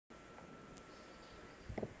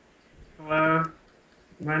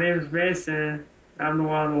My name is Mason. I'm the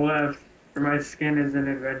one on the left, where my skin is an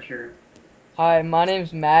adventure. Hi, my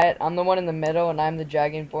name's Matt. I'm the one in the middle, and I'm the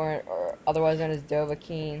Dragonborn, or otherwise known as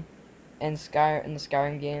Dovahkiin, in the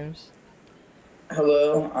Skyrim games.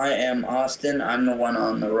 Hello, I am Austin. I'm the one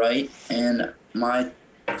on the right, and my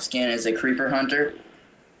skin is a creeper hunter.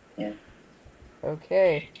 Yeah.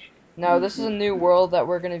 Okay. Now, this is a new world that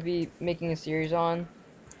we're gonna be making a series on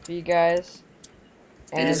for you guys,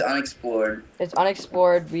 It is and unexplored. it's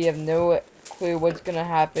unexplored. We have no clue what's gonna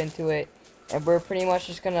happen to it, and we're pretty much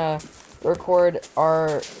just gonna record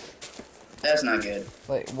our That's not good.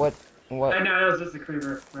 like what. I know, that was just a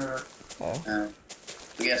creeper. Uh, Uh,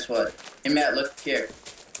 but guess what? Hey Matt, look here.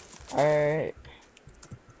 all right.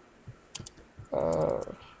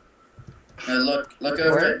 No, look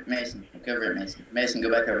over Where? at Mason. Look over at Mason. Mason, go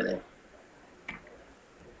back over there.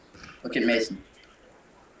 Look at Mason.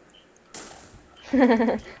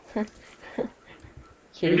 Can you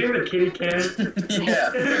Kitty. do the kitty cannon?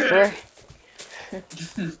 Yeah. Where?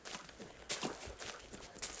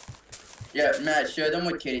 Yeah, Matt, show them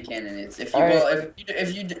what kitty cannon is. If you All right. well,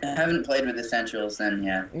 if you haven't played with Essentials, then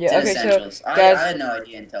yeah, it's Yeah. in Okay. So, Essentials. guys. I had no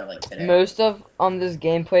idea until like today. Most of this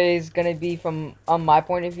gameplay is gonna be from my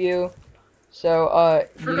point of view. So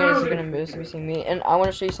you guys are gonna mostly be seeing me, and I want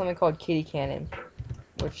to show you something called Kitty Cannon,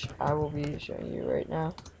 which I will be showing you right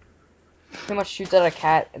now. Pretty much shoots at a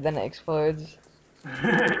cat and then it explodes.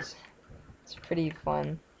 It's, it's pretty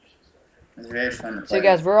fun. It's very fun to play. So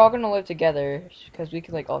guys, we're all gonna live together because we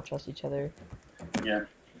can like all trust each other. Yeah.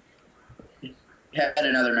 Had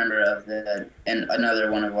another member of and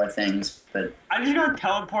another one of our things, but I just got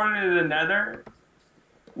teleported into the nether.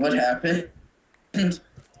 what happened?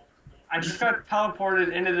 I just got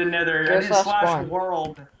teleported into the nether. Go I did slash slash spawn.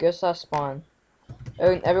 world. Go slash spawn.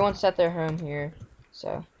 Oh, everyone set their home here,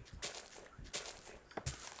 so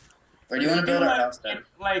Where do you want to build our house then?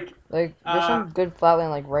 Like, like there's some good flatland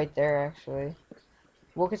like right there actually.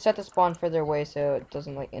 We could set the spawn further away so it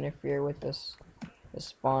doesn't like interfere with this the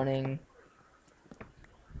spawning.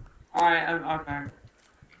 alright, okay.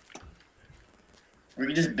 We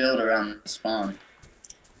can just build around the spawn.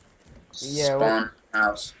 Yeah, Spawn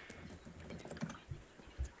house.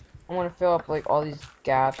 I want to fill up like all these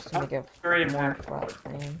gaps to make it Great, more man. flat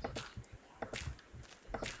plains.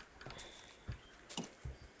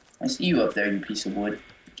 I see you up there, you piece of wood.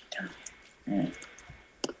 Yeah.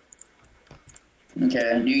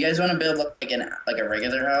 Okay. Do you guys want to build like a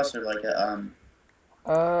regular house or like a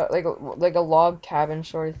Like a log cabin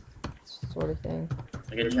sort of thing.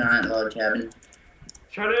 like a giant log cabin?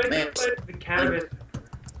 Try to Man, explain the cabin.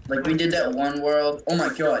 Like we did that one world. Oh my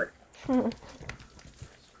god.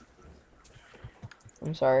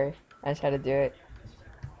 I'm sorry, I just had to do it.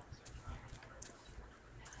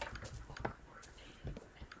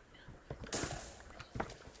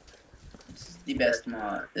 This is the best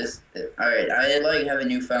mod. Alright, I like have a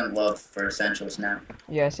newfound love for Essentials now.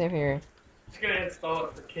 Yeah, same here. Just gonna install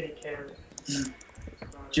it for kitty cannon.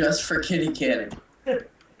 Just for kitty cannon. Yes.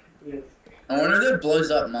 I wonder if it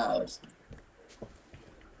blows up mobs.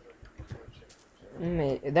 That'd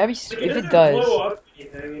be Like, if it doesn't does. blow up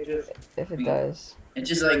anything, it just... If it does. It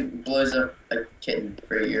just like blows up a kitten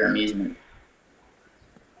for your amusement.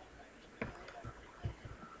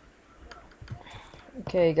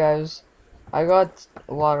 Okay, guys, I got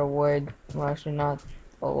a lot of wood. Well, actually, not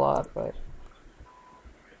a lot, but.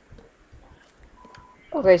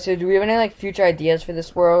 Okay, so do we have any like future ideas for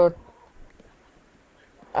this world?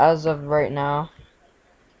 As of right now.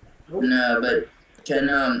 No, but can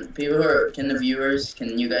the viewers,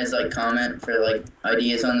 can you guys like comment for like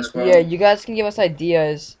ideas on this world? Yeah, you guys can give us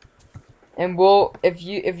ideas, and we'll if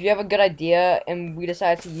you have a good idea and we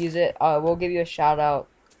decide to use it, we'll give you a shout out,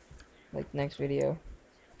 like next video.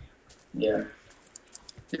 Yeah.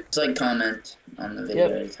 Just like comment on the video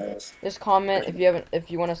to tell us. Just comment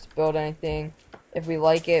if you want us to build anything. If we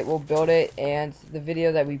like it, we'll build it, and the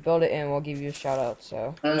video that we build it in, we'll give you a shout out.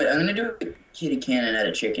 So. Oh wait, I'm gonna do a kitty cannon at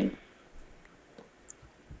a chicken.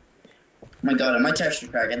 Oh my god, on my texture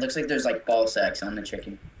pack, it looks like there's like ball sacks on the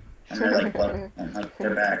chicken. And they're like on like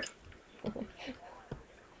their back.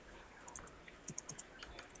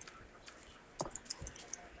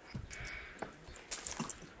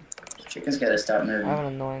 Chicken's gotta stop I have moving. an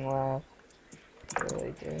annoying laugh. I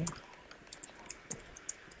really do.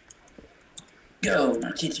 Go,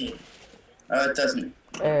 my kitty. Oh, it doesn't.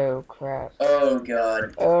 Oh crap. Oh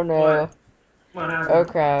god. Oh no. What happened? Oh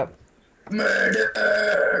crap.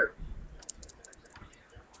 Murder!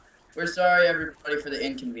 We're sorry, everybody, for the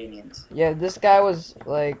inconvenience. Yeah, this guy was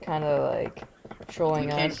like kind of like We trolling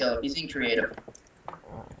can't us. kill him. He's in creative.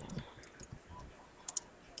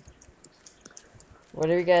 What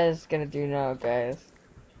are you guys gonna do now, guys?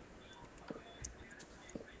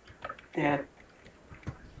 Yeah.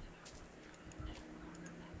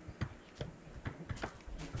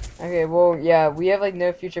 Okay, well, yeah, we have like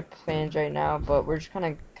no future plans right now, but we're just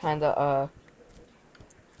kinda.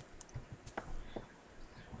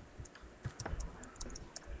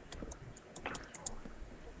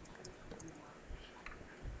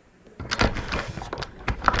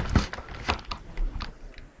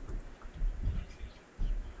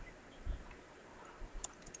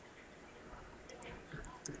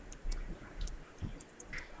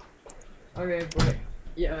 Okay, but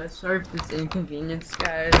yeah, sorry for this inconvenience,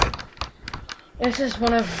 guys. It's just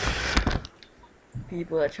one of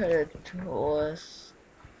people that try to troll us.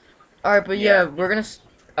 Alright, but yeah, Yeah. we're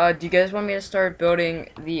gonna. Do you guys want me to start building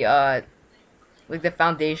the like the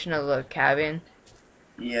foundation of the cabin?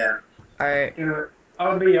 Yeah. Alright, Do it.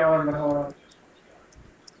 I'll be on the hold.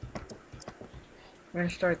 we're gonna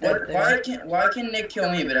start that What? there. Why can Nick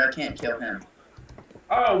kill me, but I can't kill him?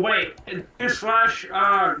 Oh wait, do slash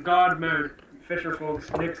God mode. Fisher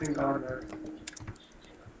folks, Nick's in God mode.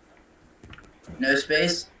 No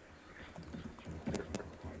space.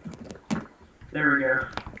 There we go.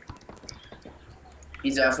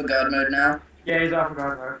 He's off of God mode now. Yeah, he's off of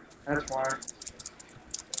God mode. That's why.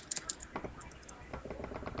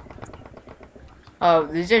 Oh,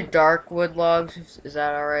 these are dark wood logs. Is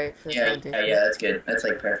that alright for the Yeah, foundation? yeah, yeah. That's good. That's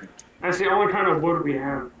like perfect. That's the only kind of wood we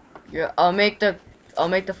have. Yeah, I'll make the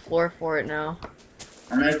floor for it now.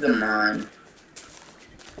 I'll make them mine.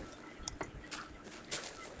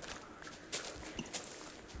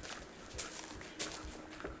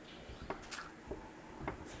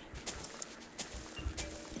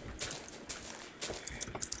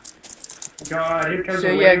 God, here comes So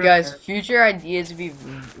the yeah, laser. guys, future ideas would be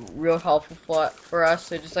real helpful for us.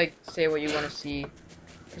 So just like say what you want to see,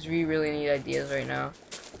 because we really need ideas right now.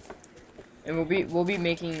 And we'll be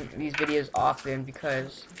making these videos often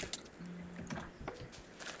because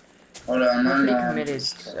Hold on, we're I'm pretty committed.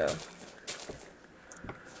 So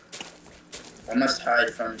I must hide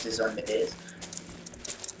from the zombies.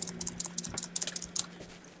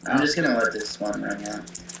 I'm just gonna let this spawn right now.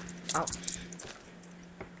 ouch.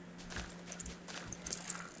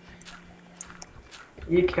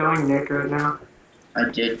 Are you killing Nick right now? I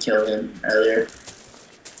did kill him earlier.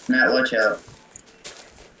 Matt, watch out.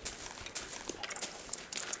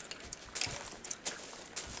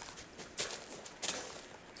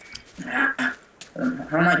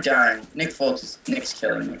 How am I dying? Nick's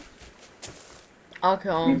killing me. I'll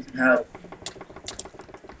kill him. Need some help.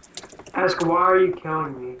 Ask why are you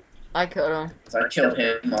killing me? I killed him. So I killed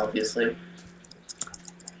him, obviously.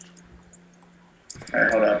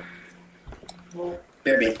 Alright, hold up. Well,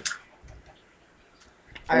 Baby.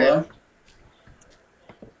 Alright. Hello?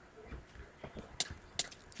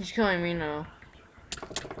 He's killing me now.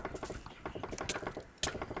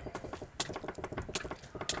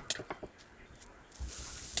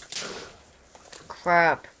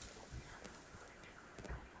 Crap.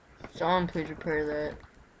 Someone please repair that.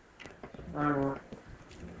 I don't know.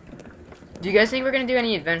 Do you guys think we're gonna do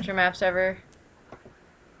any adventure maps ever?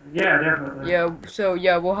 Yeah, definitely. Yeah, so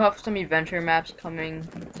yeah, we'll have some adventure maps coming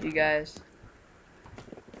to you guys.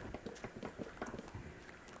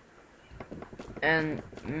 And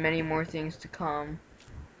many more things to come.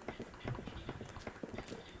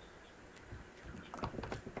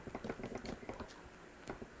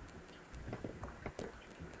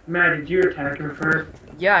 Matt, did you attack him first?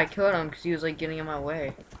 Yeah, I killed him because he was like getting in my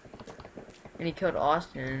way. And he killed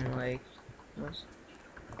Austin and like was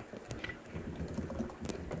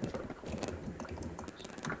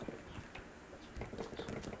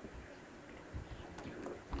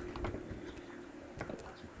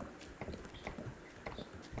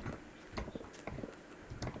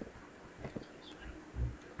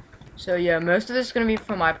So yeah, most of this is gonna be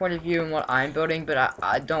from my point of view and what I'm building, but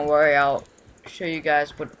I don't worry, I'll show you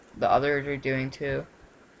guys what the others are doing too.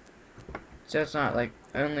 So it's not like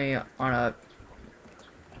only on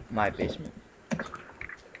my basement.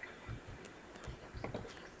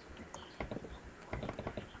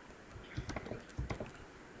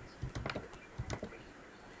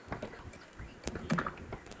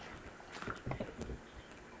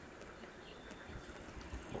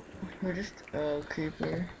 We're just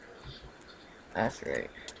creeper. That's right.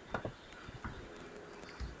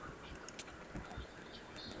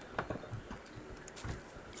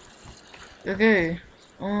 Okay.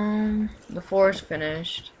 The floor is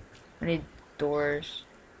finished. I need doors.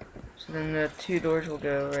 So then the 2 doors will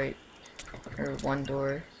go right, or 1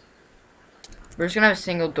 door. We're just gonna have a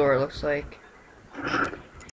single door, it looks like.